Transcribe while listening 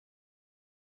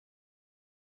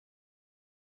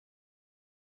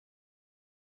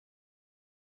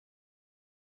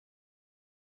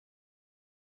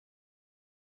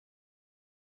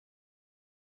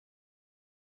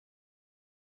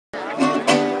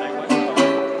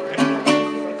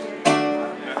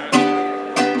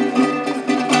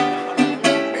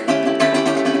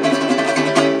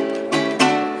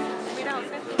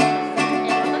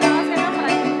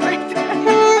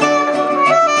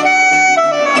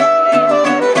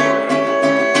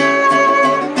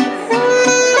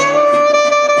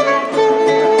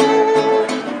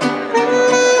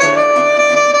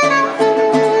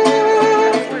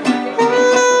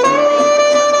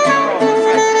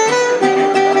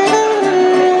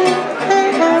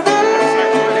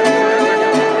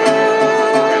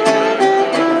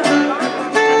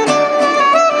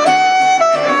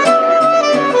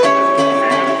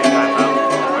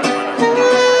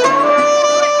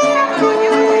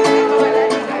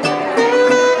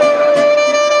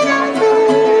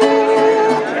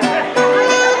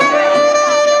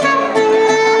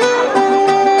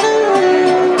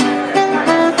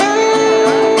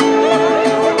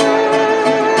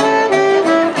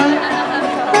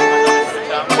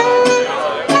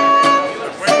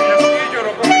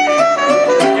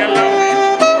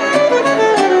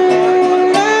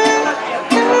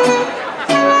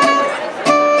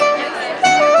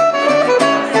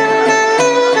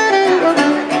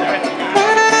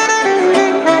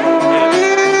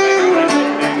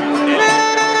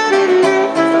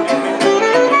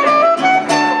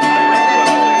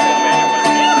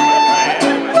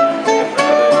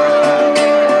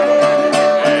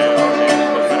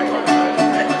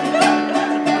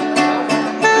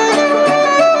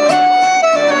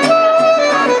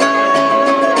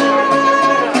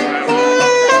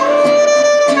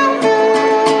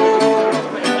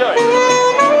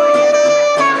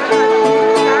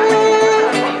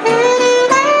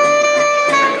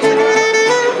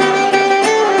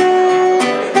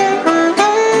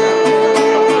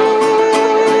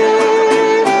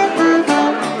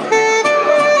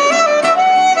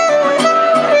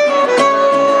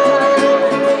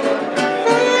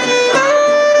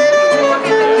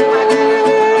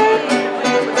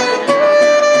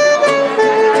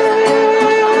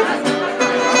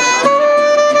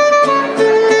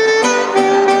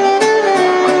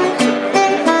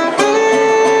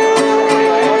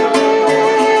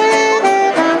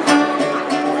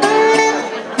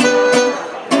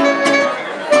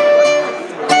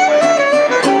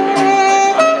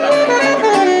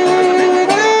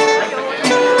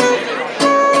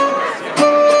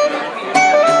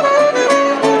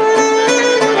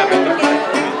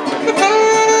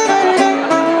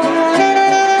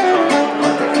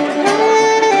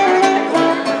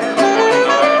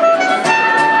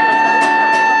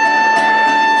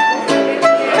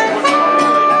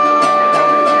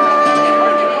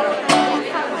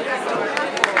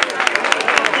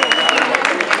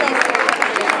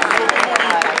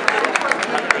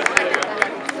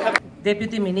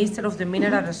Deputy Minister of the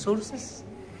Mineral Resources,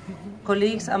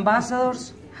 colleagues,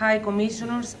 ambassadors, high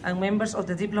commissioners, and members of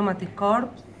the Diplomatic Corps,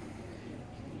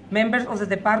 members of the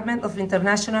Department of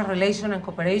International Relations and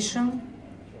Cooperation,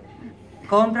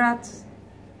 comrades,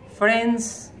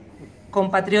 friends,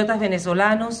 compatriotas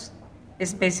venezolanos,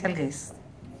 special guests.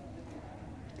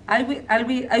 I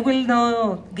will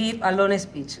not give a long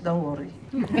speech, don't worry.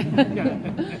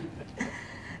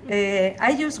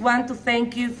 I just want to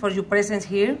thank you for your presence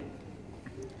here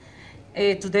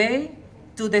today.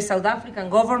 To the South African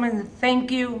government,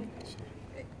 thank you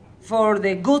for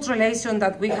the good relation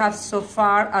that we have so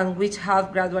far and which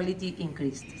have gradually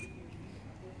increased.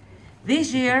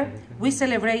 This year, we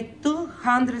celebrate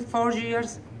 204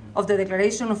 years of the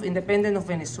Declaration of Independence of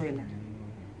Venezuela.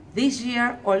 This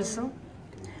year also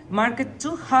marked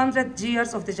 200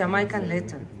 years of the Jamaican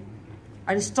Letter,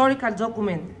 an historical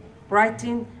document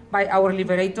written by our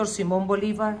liberator Simón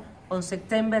Bolívar on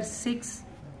September 6,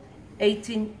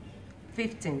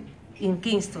 1815, in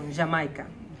Kingston, Jamaica,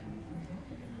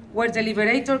 where the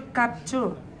liberator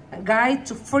captured a guide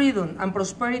to freedom and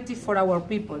prosperity for our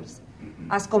peoples,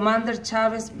 as Commander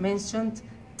Chavez mentioned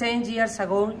 10 years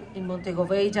ago in Montego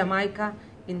Bay, Jamaica,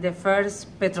 in the first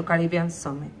Petro-Caribbean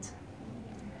Summit.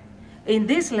 In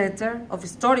this letter of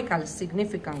historical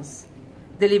significance,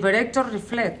 the liberator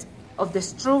reflects of the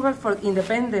struggle for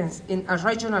independence in a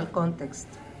regional context.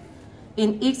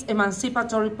 In its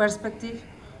emancipatory perspective,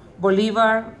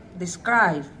 Bolívar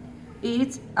described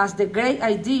it as the great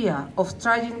idea of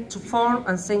trying to form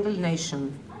a single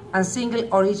nation and single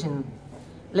origin,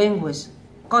 language,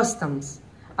 customs,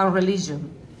 and religion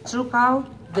throughout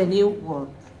the New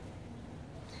World.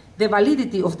 The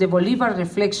validity of the Bolívar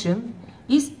reflection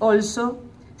is also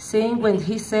seen when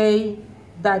he said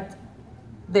that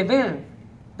the veil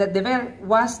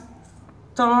was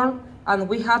torn and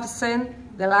we have seen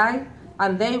the light,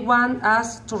 and they want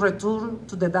us to return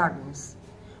to the darkness.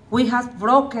 We have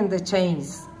broken the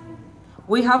chains.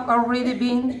 We have already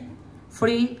been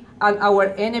free, and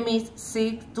our enemies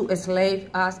seek to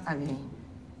enslave us again.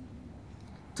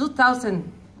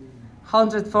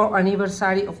 2104th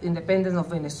anniversary of independence of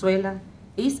Venezuela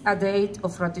is a date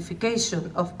of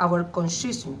ratification of our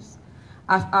consciousness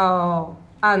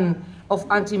and of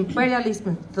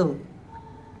anti-imperialism thought,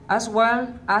 as well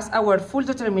as our full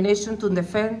determination to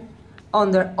defend,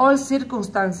 under all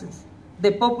circumstances,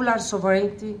 the popular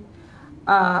sovereignty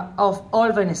of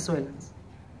all Venezuelans,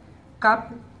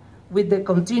 coupled with the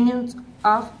continuance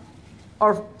of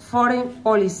our foreign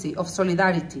policy of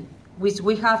solidarity, which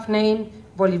we have named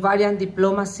Bolivarian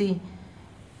diplomacy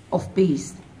of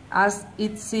peace, as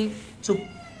it seeks to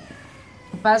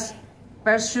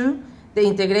pursue the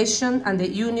integration and the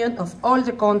union of all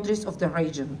the countries of the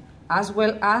region, as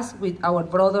well as with our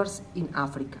brothers in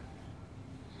Africa.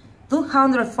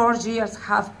 204 years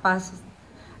have passed,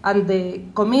 and the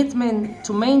commitment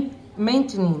to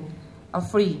maintaining a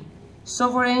free,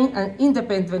 sovereign, and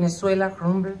independent Venezuela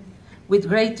rumbles with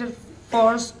greater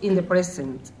force in the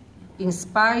present, in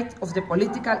spite of the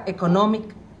political,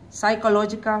 economic,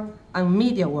 psychological, and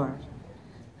media war,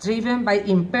 driven by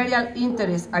imperial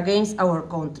interests against our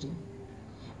country.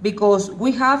 Because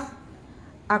we have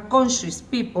a conscious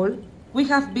people, we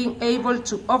have been able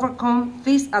to overcome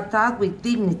this attack with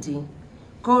dignity,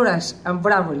 courage, and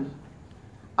bravery.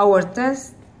 Our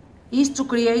task is to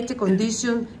create a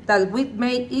condition that will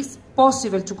make it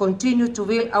possible to continue to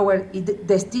build our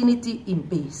destiny in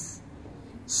peace,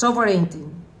 sovereignty,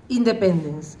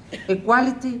 independence,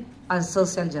 equality, and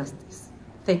social justice.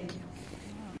 Thank you.